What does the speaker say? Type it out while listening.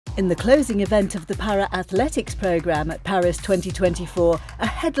In the closing event of the Para-Athletics programme at Paris 2024, a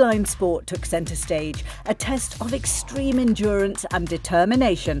headline sport took centre stage, a test of extreme endurance and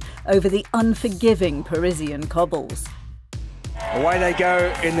determination over the unforgiving Parisian cobbles. Away they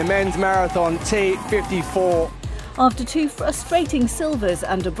go in the men's marathon T54. After two frustrating silvers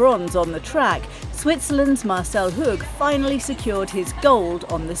and a bronze on the track, Switzerland's Marcel Hug finally secured his gold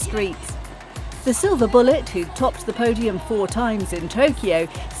on the streets. The silver bullet, who topped the podium 4 times in Tokyo,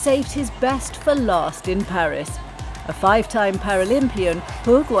 saved his best for last in Paris. A 5-time Paralympian,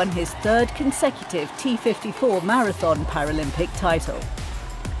 Hug won his 3rd consecutive T54 marathon Paralympic title.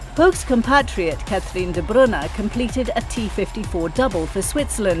 Hug's compatriot Catherine de Brunner completed a T54 double for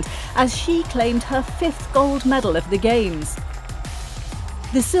Switzerland as she claimed her 5th gold medal of the Games.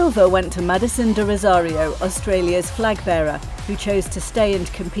 The silver went to Madison de Rosario, Australia's flag bearer, who chose to stay and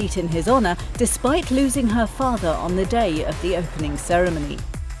compete in his honour despite losing her father on the day of the opening ceremony.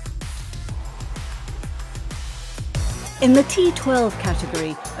 In the T12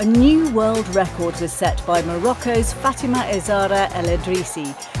 category, a new world record was set by Morocco's Fatima Ezzara El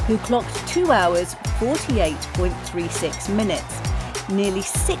Idrissi, who clocked 2 hours 48.36 minutes, nearly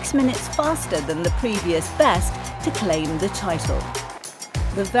 6 minutes faster than the previous best, to claim the title.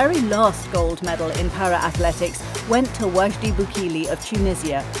 The very last gold medal in para-athletics went to Wajdi Boukili of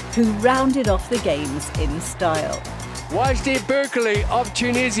Tunisia, who rounded off the Games in style. Wajdi Boukili of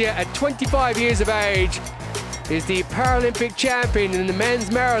Tunisia, at 25 years of age, is the Paralympic champion in the men's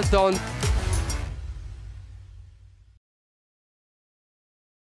marathon